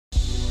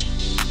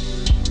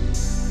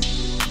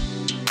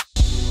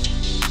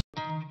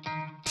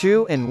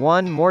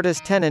2-in-1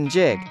 mortise tenon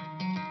jig.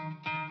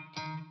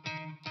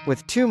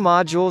 With 2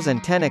 modules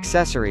and 10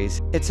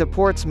 accessories, it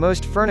supports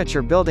most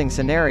furniture building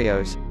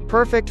scenarios,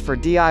 perfect for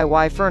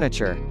DIY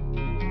furniture.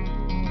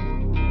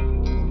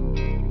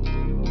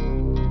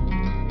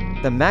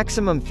 The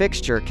maximum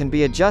fixture can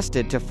be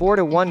adjusted to 4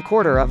 to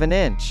 1/4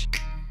 inch.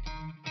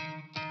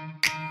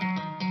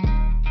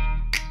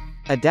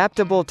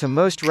 Adaptable to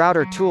most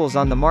router tools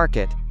on the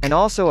market, and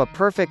also a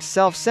perfect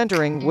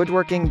self-centering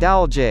woodworking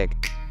dowel jig.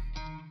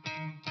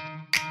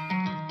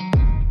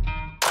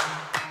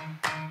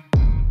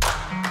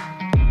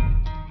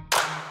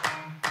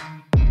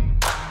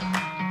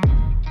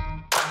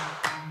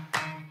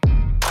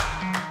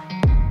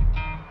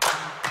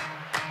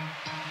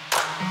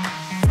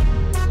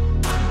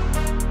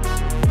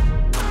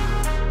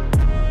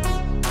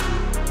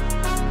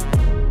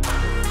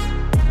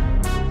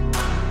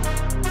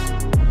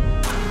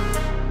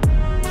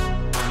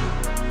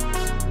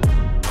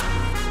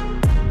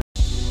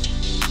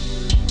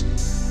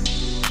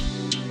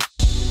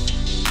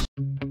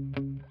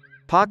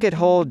 Pocket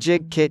hole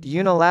jig kit,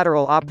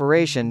 unilateral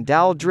operation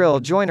dowel drill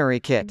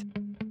joinery kit.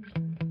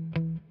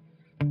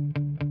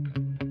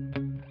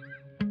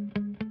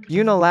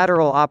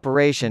 Unilateral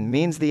operation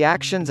means the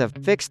actions of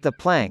fix the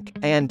plank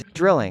and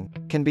drilling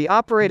can be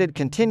operated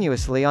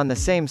continuously on the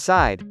same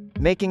side,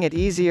 making it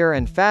easier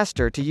and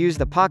faster to use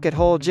the pocket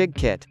hole jig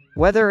kit.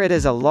 Whether it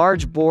is a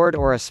large board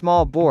or a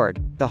small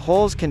board, the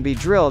holes can be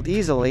drilled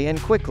easily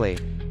and quickly.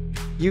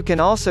 You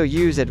can also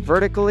use it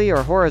vertically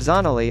or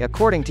horizontally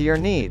according to your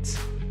needs.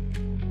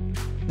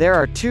 There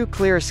are 2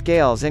 clear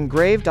scales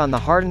engraved on the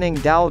hardening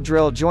dowel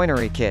drill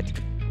joinery kit,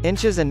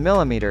 inches and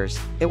millimeters.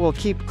 It will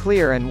keep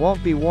clear and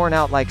won't be worn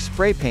out like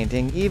spray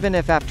painting even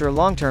if after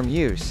long-term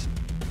use.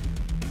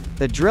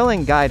 The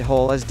drilling guide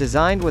hole is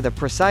designed with a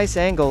precise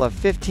angle of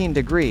 15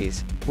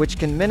 degrees, which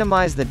can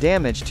minimize the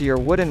damage to your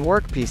wooden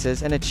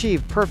workpieces and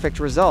achieve perfect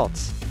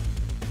results.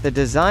 The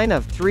design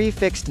of 3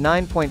 fixed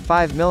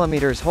 9.5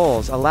 mm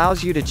holes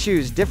allows you to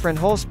choose different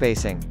hole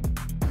spacing.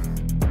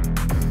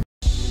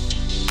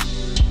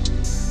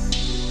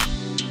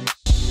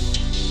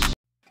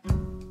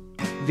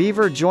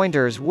 Beaver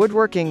Jointers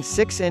Woodworking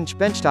 6-inch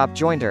benchtop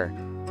jointer.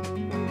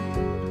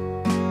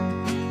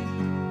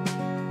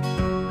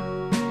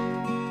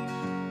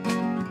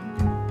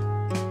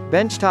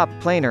 Benchtop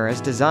planer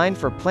is designed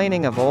for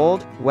planing of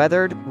old,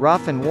 weathered,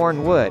 rough and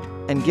worn wood,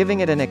 and giving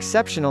it an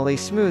exceptionally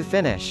smooth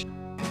finish.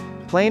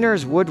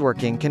 Planer's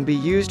woodworking can be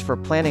used for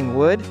planing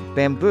wood,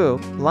 bamboo,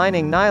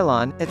 lining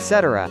nylon,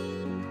 etc.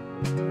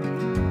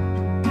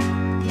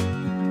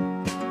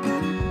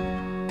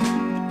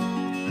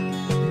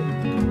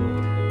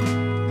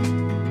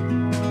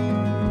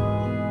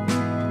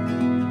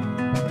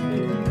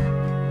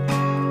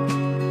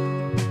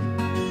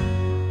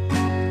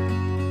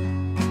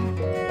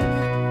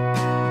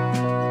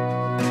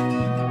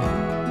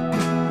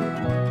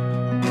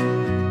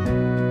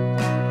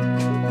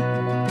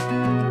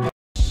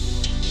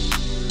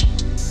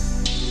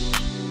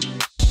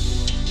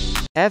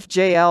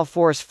 FJL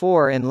Force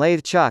 4 in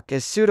lathe chuck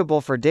is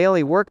suitable for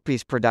daily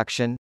workpiece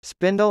production,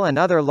 spindle and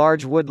other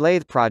large wood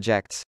lathe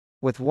projects.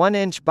 With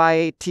 1-inch by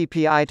 8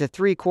 TPI to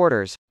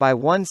 3/4 by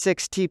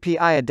 1/6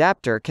 TPI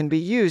adapter can be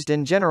used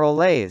in general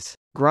lathes,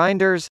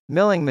 grinders,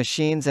 milling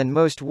machines and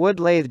most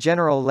wood lathe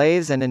general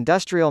lathes and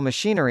industrial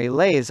machinery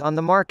lathes on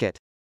the market.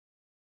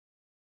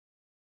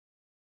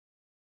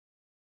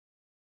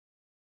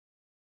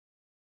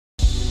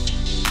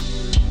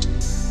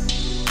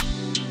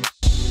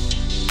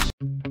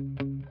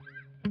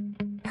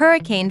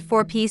 Hurricane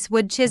 4-piece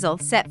wood chisel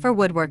set for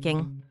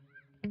woodworking.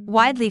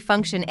 Widely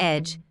function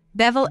edge,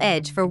 bevel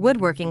edge for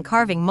woodworking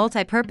carving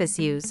multi-purpose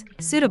use,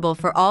 suitable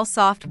for all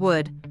soft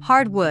wood,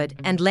 hardwood,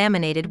 and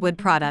laminated wood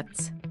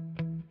products.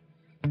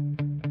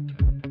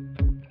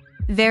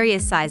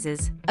 Various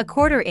sizes: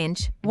 1/4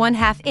 inch,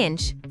 1/2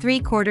 inch,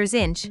 3/4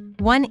 inch,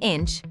 1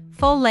 inch,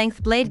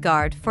 full-length blade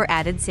guard for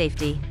added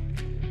safety.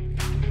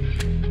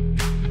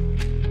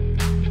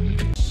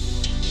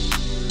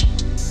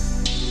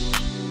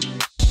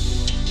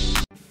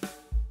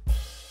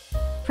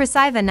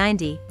 Preciva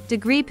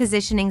 90-degree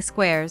positioning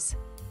squares.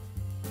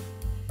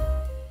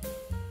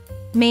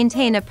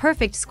 Maintain a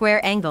perfect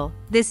square angle.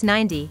 This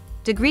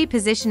 90-degree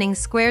positioning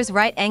squares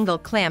right angle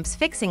clamps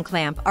fixing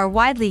clamp are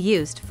widely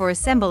used for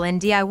assemble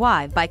and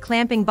DIY by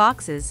clamping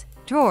boxes,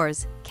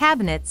 drawers,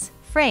 cabinets,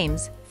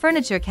 frames,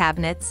 furniture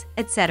cabinets,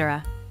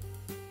 etc.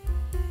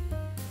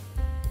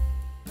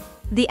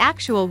 The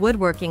actual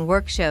woodworking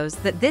work shows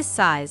that this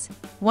size,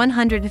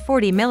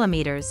 140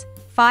 mm,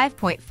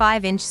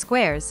 5.5-inch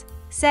squares,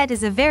 set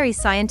is a very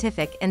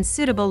scientific and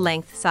suitable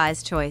length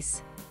size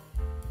choice.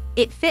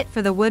 It fit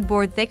for the wood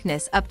board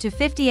thickness up to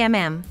 50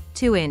 mm,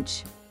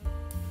 2-inch.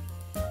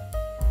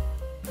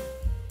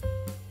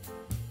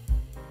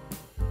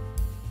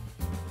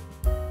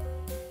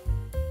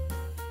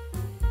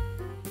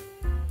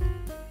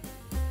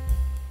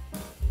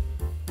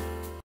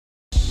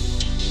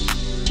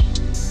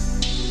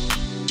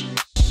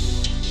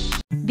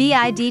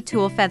 BID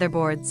tool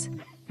featherboards.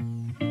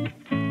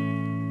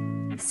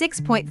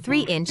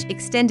 6.3-inch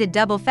extended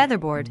double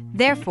featherboard.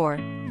 Therefore,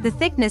 the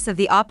thickness of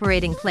the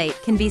operating plate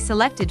can be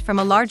selected from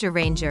a larger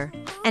ranger,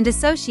 and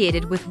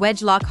associated with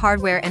wedge lock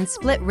hardware and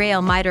split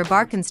rail miter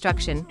bar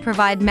construction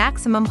provide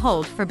maximum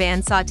hold for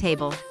bandsaw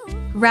table,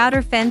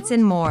 router fence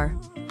and more.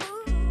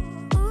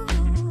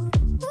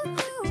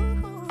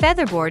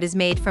 Featherboard is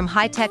made from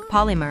high-tech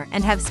polymer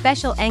and have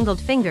special angled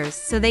fingers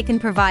so they can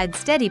provide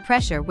steady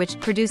pressure, which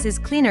produces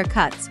cleaner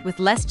cuts with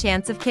less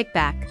chance of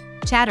kickback,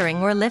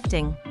 chattering or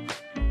lifting.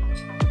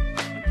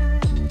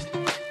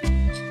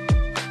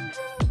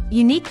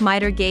 Unique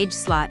miter gauge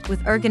slot with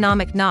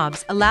ergonomic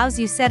knobs allows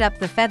you set up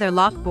the feather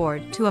lock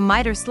board to a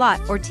miter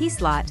slot or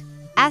T-slot.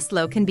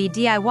 ASLO can be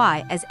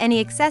DIY as any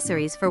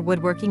accessories for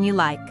woodworking you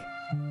like.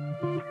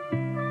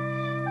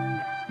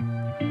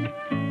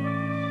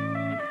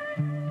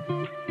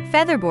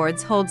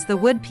 Featherboards holds the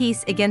wood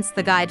piece against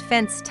the guide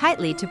fence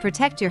tightly to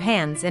protect your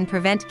hands and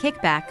prevent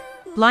kickback,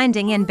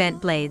 blinding and bent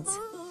blades.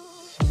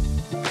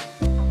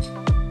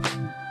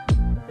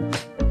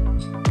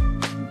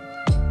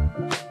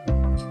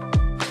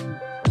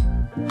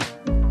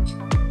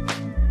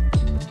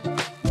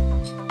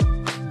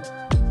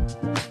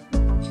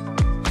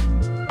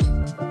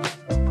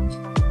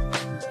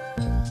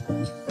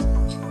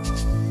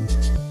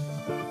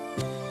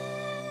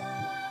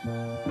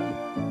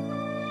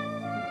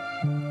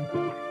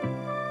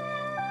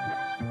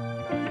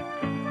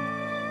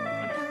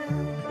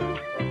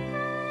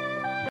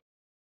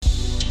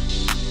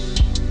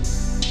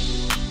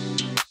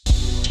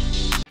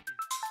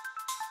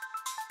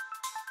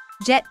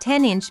 Jet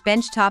 10-inch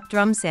benchtop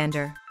drum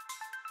sander.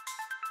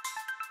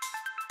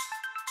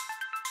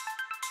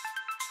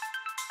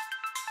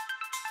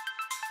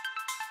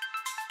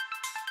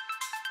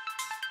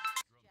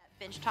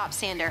 Benchtop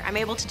sander, I'm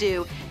able to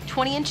do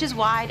 20 inches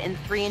wide and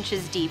 3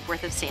 inches deep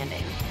worth of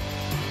sanding.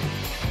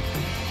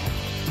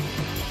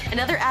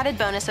 Another added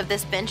bonus of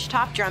this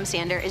benchtop drum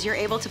sander is you're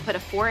able to put a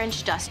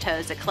 4-inch dust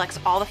hose that collects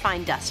all the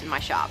fine dust in my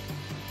shop.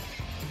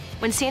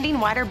 When sanding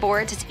wider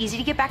boards, it's easy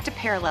to get back to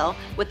parallel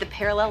with the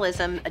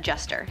parallelism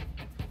adjuster.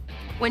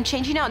 When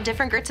changing out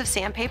different grits of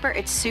sandpaper,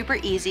 it's super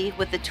easy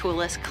with the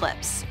toolless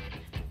clips.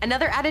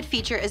 Another added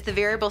feature is the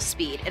variable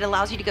speed. It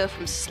allows you to go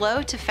from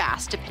slow to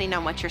fast depending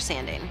on what you're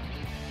sanding.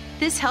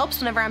 This helps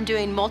whenever I'm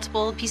doing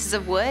multiple pieces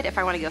of wood if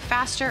I want to go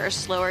faster or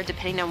slower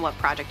depending on what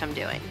project I'm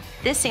doing.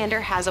 This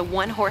sander has a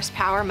 1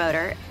 horsepower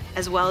motor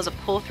as well as a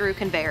pull-through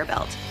conveyor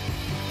belt.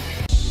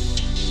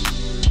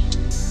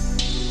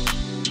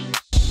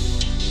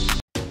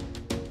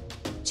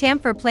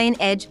 Chamfer plain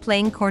edge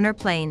plain corner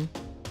plane.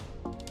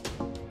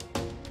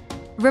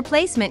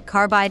 Replacement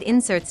carbide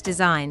inserts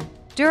design.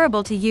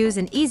 Durable to use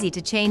and easy to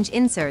change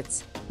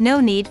inserts. No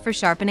need for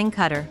sharpening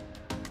cutter.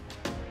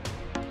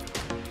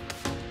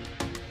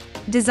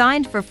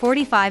 Designed for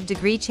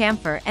 45-degree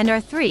chamfer and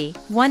are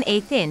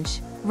 3/1/8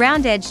 inch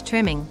round edge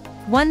trimming.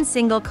 One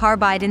single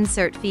carbide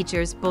insert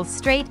features both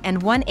straight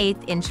and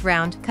 1/8 inch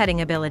round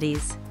cutting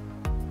abilities.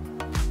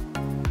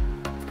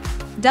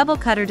 Double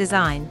cutter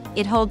design.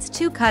 It holds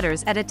 2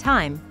 cutters at a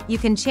time. You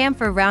can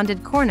chamfer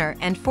rounded corner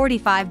and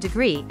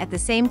 45-degree at the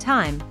same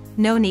time.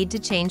 No need to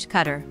change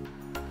cutter.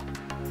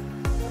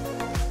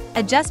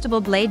 Adjustable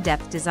blade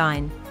depth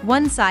design.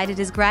 One side it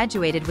is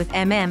graduated with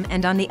mm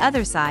and on the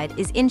other side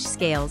is inch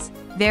scales.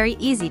 Very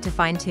easy to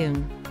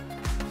fine-tune.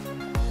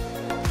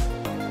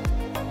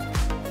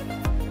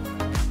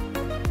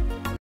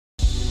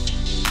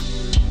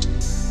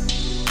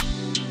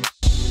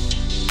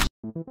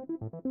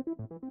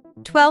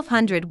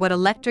 (1200-watt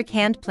electric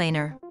hand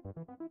planer.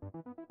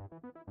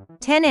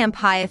 10 amp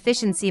high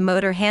efficiency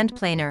motor hand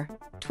planer.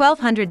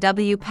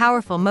 1200W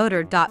powerful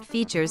motor.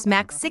 Features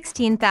max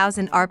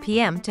 16,000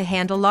 RPM to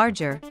handle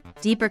larger,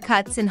 deeper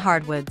cuts in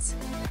hardwoods.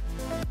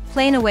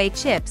 Plane away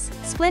chips,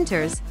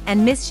 splinters,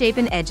 and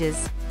misshapen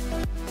edges.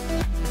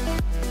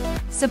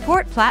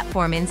 Support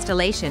platform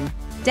installation.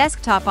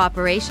 Desktop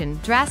operation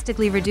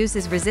drastically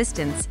reduces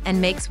resistance and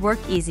makes work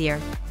easier.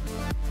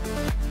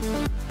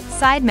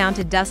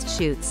 Side-mounted dust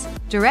chutes.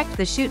 Direct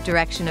the chute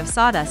direction of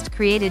sawdust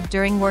created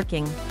during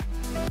working.